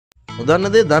උදන්න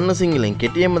දේ දන්න සිංහලෙන්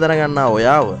කෙටියෙන්ම දැනගන්නා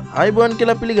ඔයාව ආයිබෝන්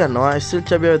කියලා පිළිගන්නවා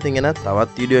SLCHABIYA වෙතින් එන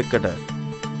තවත් වීඩියෝ එකකට.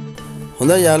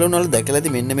 හොඳයි යාළුවෝ දැකලා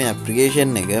ඇති මෙන්න මේ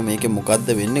ඇප්ලිකේෂන් එක මේකේ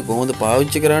මොකද්ද වෙන්නේ කොහොමද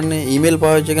පාවිච්චි කරන්නේ ඊමේල්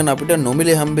පාවිච්චි කරන අපිට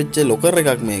නොමිලේ හම්බෙච්ච loker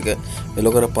එකක් මේක. මේ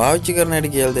loker පාවිච්චි කරන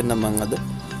හැටි කියලා දෙන්නම් මම අද.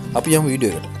 අපි යමු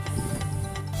වීඩියෝ එකට.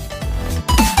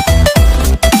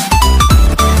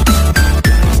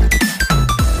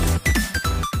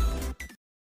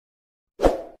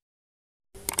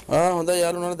 හොඳයි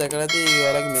යාළුවෝ දැකලා ඇති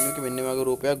ඔයාලගේ මෙන්න මෙන්න වගේ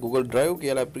රූපයක් Google Drive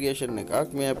කියලා ඇප්ලිකේෂන්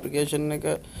එකක්. මේ ඇප්ලිකේෂන් එක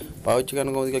පාවිච්චි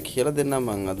කරන කොහොමද කියලා දෙන්නම්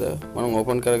මම අද. මම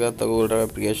ඕපන් කරගත්ත Google Drive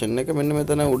ඇප්ලිකේෂන් එක. මෙන්න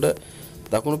මෙතන උඩ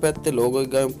දකුණු පැත්තේ logo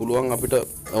එක ගාමින් පුළුවන් අපිට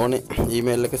ඕනේ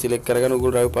email එක select කරගෙන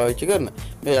Google Drive පාවිච්චි කරන්න.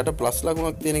 මේ යට plus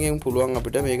ලකුණක් තියෙන එකෙන් පුළුවන්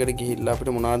අපිට මේකට ගිහිල්ලා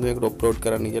අපිට මොනවද මේකට upload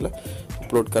කරන්න කියලා.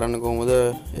 upload කරන්න කොහොමද?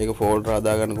 ඒක folder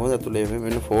හදාගන්න කොහොමද? ඇතුලේ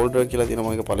මෙන්න folder කියලා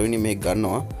තියෙනවා. මම ඒක පළවෙනි මේක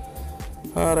ගන්නවා.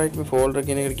 right මේ folder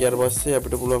කියන එකට ගියාට පස්සේ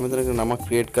අපිට පුළුවන් මෙතන නමක්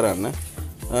create කරන්න.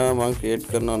 මම create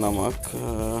කරනවා නමක්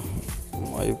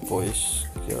my voice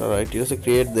කියලා right ඊට පස්සේ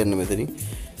create දෙන්න මෙතනින්.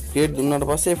 create දුන්නාට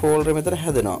පස්සේ folder මෙතන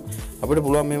හැදෙනවා. අපිට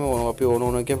පුළුවන් මෙහෙම අපි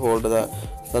ඕන එකේ folder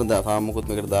තාම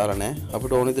මොකුත් මේකට දාලා නැහැ.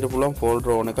 අපිට ඕන විදිහට පුළුවන්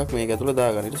folder ඕන එකක් මේක ඇතුලේ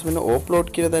දාගන්න. ඊට පස්සේ මෙන්න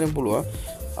upload කියලා දැනින් පුළුවන්.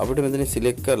 අපිට මෙතනින්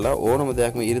select කරලා ඕනම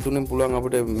දෙයක් මේ ඉරි තුනෙන් පුළුවන්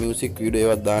අපිට music video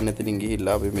ඒවත් දාන්න එතනින්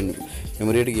ගිහිල්ලා අපි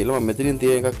memory එකට ගිහලා මම මෙතනින්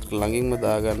තියෙන එකක් ළඟින්ම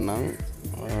දාගන්නම්.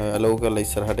 allow කරලා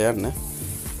ඉස්සරහට යන්න.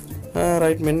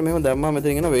 right මෙන්න මෙහෙම දැම්මා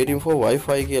මෙතන කියන waiting for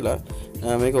wifi කියලා.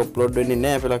 මේක upload වෙන්නේ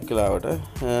නැහැ පළක් කාලවට.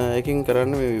 ඒකෙන්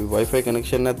කරන්නේ මේ wifi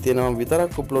connection එකක් තියෙනවා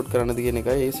විතරක් upload කරන්නද කියන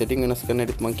එකයි. ඒ setting වෙනස් කරන්න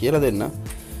හැටිත් මම කියලා දෙන්න.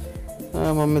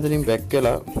 මම මෙතනින් back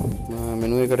වෙලා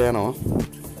menu එකට යනවා.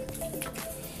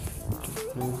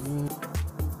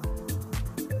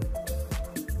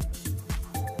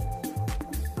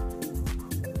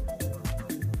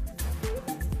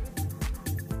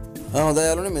 හොඳයි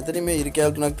යාළුවනේ මෙතනින් මේ ඉරි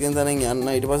කැල් තුනක් තියෙන තැනින් යන්න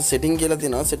ඊට පස්සේ setting කියලා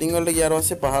තියෙනවා setting වලට ගියාට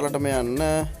පස්සේ පහළටම යන්න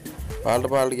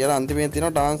පහළට ගියාලා අන්තිමේ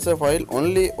තියෙනවා transfer file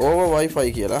only over wifi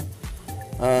කියලා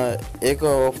ඒක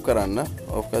off කරන්න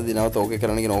off කරලා දිනවත okay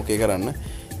කරන්න කියන okay කරන්න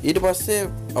ඊට පස්සේ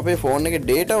අපේ phone එකේ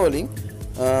data වලින්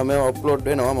මේ upload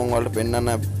වෙනවා මම ඔයාලට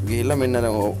පෙන්නන්න ගිහිල්ලා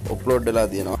මෙන්න upload වෙලා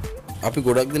තියෙනවා අපි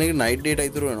ගොඩක් දිනක night data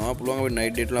ඉතුරු වෙනවා පුළුවන් අපේ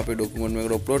night data වල අපේ document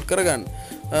මේකට upload කරගන්න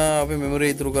අපි memory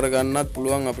ඉතුරු කරගන්නත්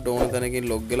පුළුවන් අපිට ඕන තැනකින්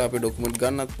log වෙලා අපේ document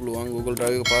ගන්නත් පුළුවන් Google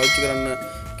Drive එක පාවිච්චි කරන්න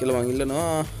කියලා මම ඉල්ලනවා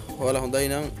ඔයාලා හොඳයි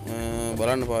නම්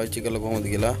බලන්න පාවිච්චි කරලා කොහොමද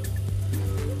කියලා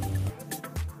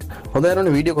හොඳයි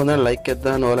නේද වීඩියෝ එක හොඳට like එකක්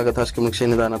දාන්න ඔයාලගේ අදහස් comment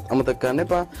section එකේ දාන්නත් අමතක කරන්න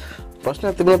එපා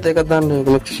ප්‍රශ්නයක් තිබුණොත් ඒකත් දාන්න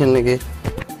comment section එකේ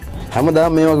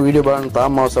හැමදාම මේ වගේ වීඩියෝ බලන්න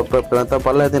තාම මාව subscribe කරලා නැත්නම්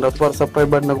පල්ලා තියෙන රතුපාර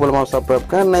subscribe button එක බලලා මාව subscribe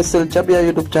කරන්න SLCHABIYA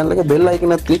YouTube channel එක bell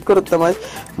icon එක click කරොත් තමයි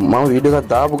මම වීඩියෝ එකක්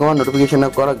දාපු ගමන් notification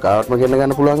එකක් ඔයාලා ගාවටම ගෙන්න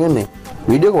ගන්න පුළුවන් වෙන්නේ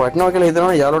වීඩියෝ එක වටිනවා කියලා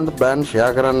හිතනවා යාළුවන්ට බෑන්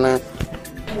share කරන්න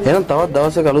එහෙනම් තවත්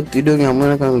දවසක අලුත් වීඩියෝ එකකින් හමු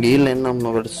වෙනකන් ගිහිල්ලා එන්නම්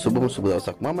ඔබට සුබම සුබ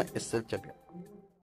දවසක් මම SLCHABIYA